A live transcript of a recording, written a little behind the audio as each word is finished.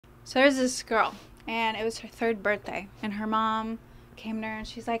So there's this girl, and it was her 3rd birthday, and her mom came to her and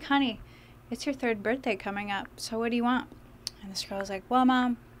she's like, honey, it's your 3rd birthday coming up, so what do you want? And this girl was like, well,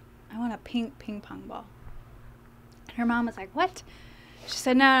 Mom, I want a pink ping pong ball. And her mom was like, what? She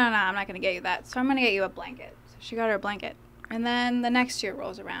said, no, I'm not going to get you that, so I'm going to get you a blanket. So she got her a blanket. And then the next year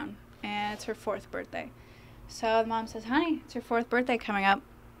rolls around, and it's her 4th birthday. So the mom says, honey, it's your 4th birthday coming up.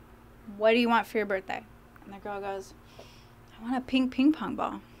 What do you want for your birthday? And the girl goes, I want a pink ping pong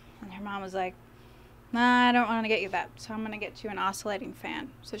ball. And her mom was like, nah, I don't want to get you that, so I'm going to get you an oscillating fan.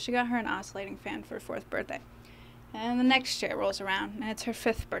 So she got her an oscillating fan for her 4th birthday. And the next year rolls around, and it's her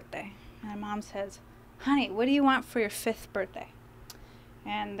 5th birthday. And her mom says, honey, what do you want for your 5th birthday?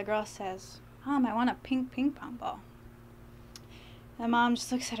 And the girl says, Mom, I want a pink ping pong ball. And the mom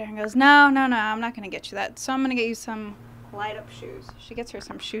just looks at her and goes, no, I'm not going to get you that. So I'm going to get you some light up shoes. She gets her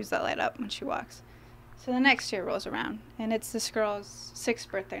some shoes that light up when she walks. So the next year rolls around, and it's this girl's 6th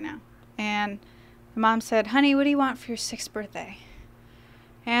birthday now. And the mom said, honey, what do you want for your 6th birthday?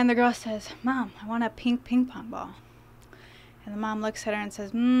 And the girl says, Mom, I want a pink ping pong ball. And the mom looks at her and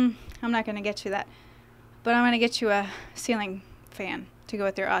says, I'm not going to get you that, but I'm going to get you a ceiling fan to go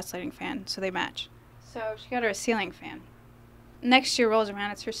with your oscillating fan so they match. So she got her a ceiling fan. Next year rolls around,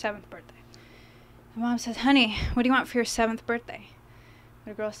 it's her 7th birthday. The mom says, honey, what do you want for your 7th birthday?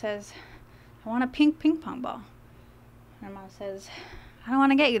 The girl says, I want a pink ping pong ball. And her mom says, I don't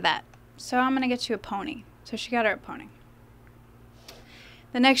want to get you that, so I'm going to get you a pony. So she got her a pony.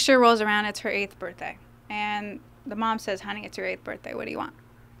 The next year rolls around, it's her 8th birthday. And the mom says, honey, it's your 8th birthday, what do you want?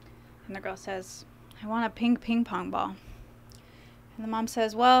 And the girl says, I want a pink ping pong ball. And the mom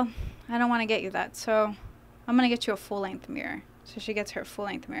says, well, I don't want to get you that, so I'm going to get you a full-length mirror. So she gets her a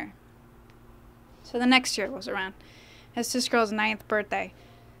full-length mirror. So the next year rolls around. It's this girl's 9th birthday.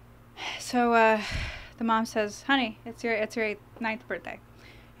 So the mom says, honey, it's your 9th birthday.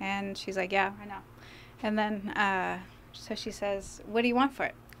 And she's like, yeah, I know. And then so she says, what do you want for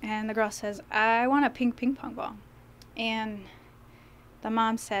it? And the girl says, I want a pink ping pong ball. And the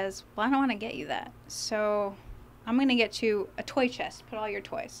mom says, well, I don't want to get you that, so I'm going to get you a toy chest. Put all your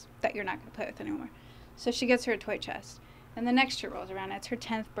toys that you're not going to play with anymore. So she gets her a toy chest. And the next year rolls around. It's her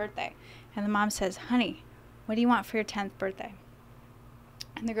 10th birthday. And the mom says, honey, what do you want for your 10th birthday?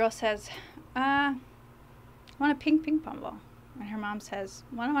 And the girl says, I want a pink ping pong ball. And her mom says,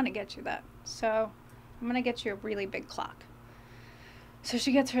 well, I don't want to get you that, so I'm going to get you a really big clock. So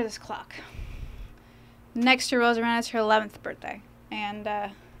she gets her this clock. Next year rolls around, it's her 11th birthday. And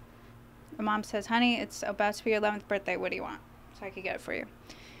the mom says, honey, it's about to be your 11th birthday. What do you want? So I could get it for you.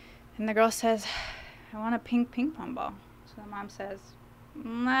 And the girl says, I want a pink ping pong ball. So the mom says,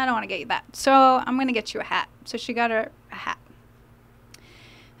 I don't want to get you that, so I'm going to get you a hat. So she got her a hat.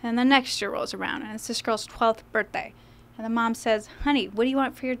 And the next year rolls around, and it's this girl's 12th birthday. And the mom says, honey, what do you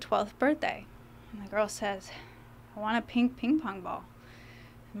want for your 12th birthday? And the girl says, I want a pink ping pong ball.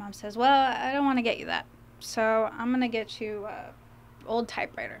 And mom says, well, I don't want to get you that, so I'm going to get you an old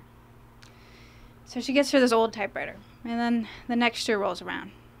typewriter. So she gets her this old typewriter. And then the next year rolls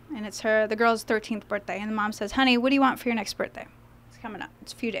around, and it's the girl's 13th birthday. And the mom says, honey, what do you want for your next birthday? It's coming up.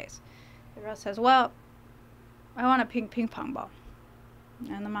 It's a few days. The girl says, well, I want a pink ping pong ball.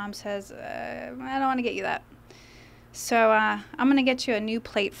 And the mom says, I don't want to get you that, so I'm going to get you a new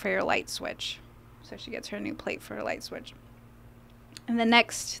plate for your light switch. So she gets her a new plate for her light switch. And the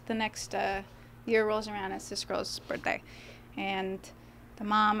next year rolls around, it's this girl's birthday. And the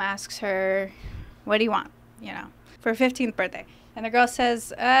mom asks her, what do you want, for her 15th birthday? And the girl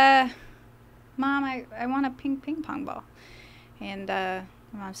says, Mom, I want a pink ping pong ball. And the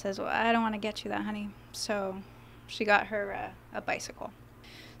mom says, well, I don't want to get you that, honey. So she got her a bicycle.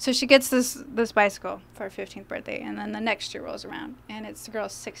 So she gets this bicycle for her 15th birthday, and then the next year rolls around, and it's the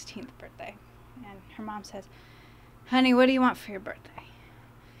girl's 16th birthday. And her mom says, honey, what do you want for your birthday?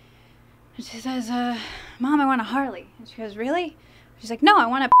 And she says, Mom, I want a Harley. And she goes, really? She's like, no, I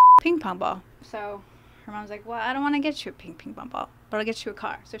want a ping pong ball. So her mom's like, well, I don't want to get you a pink ping pong ball, but I'll get you a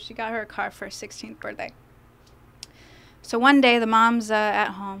car. So she got her a car for her 16th birthday. So one day the mom's at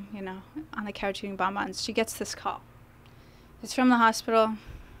home, on the couch eating bonbons. She gets this call. It's from the hospital.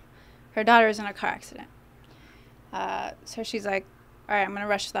 Her daughter is in a car accident. So she's like, all right, I'm going to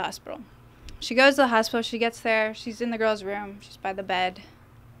rush to the hospital. She goes to the hospital. She gets there. She's in the girl's room. She's by the bed.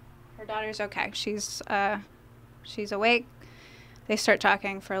 Her daughter's okay. She's awake. They start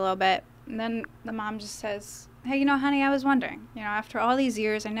talking for a little bit. And then the mom just says, hey, honey, I was wondering, after all these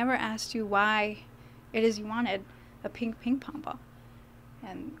years, I never asked you why it is you wanted a pink ping pong ball.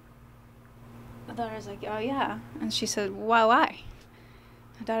 And the daughter's like, oh, yeah. And she said, well, why?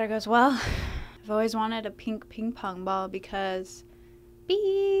 The daughter goes, well, I've always wanted a pink ping pong ball because beep.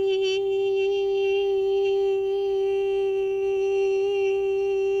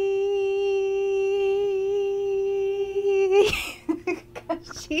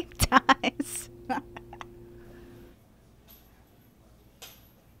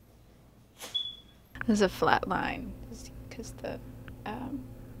 There's a flat line because the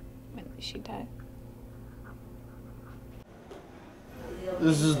when she died.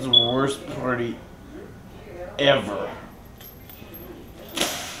 This is the worst party ever.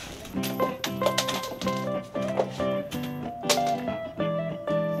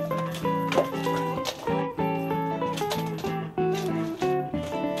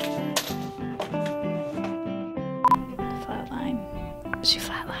 Flatline. She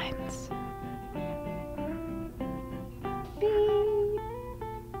flatlines. Beep.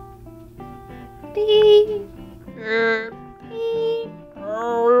 Beep. Beep.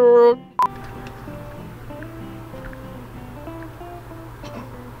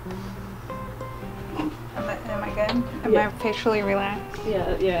 Am I good? Am I facially relaxed?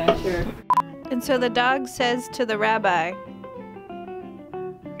 Yeah, sure. And so the dog says to the rabbi,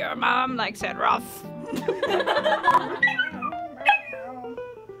 "Your mom likes it rough."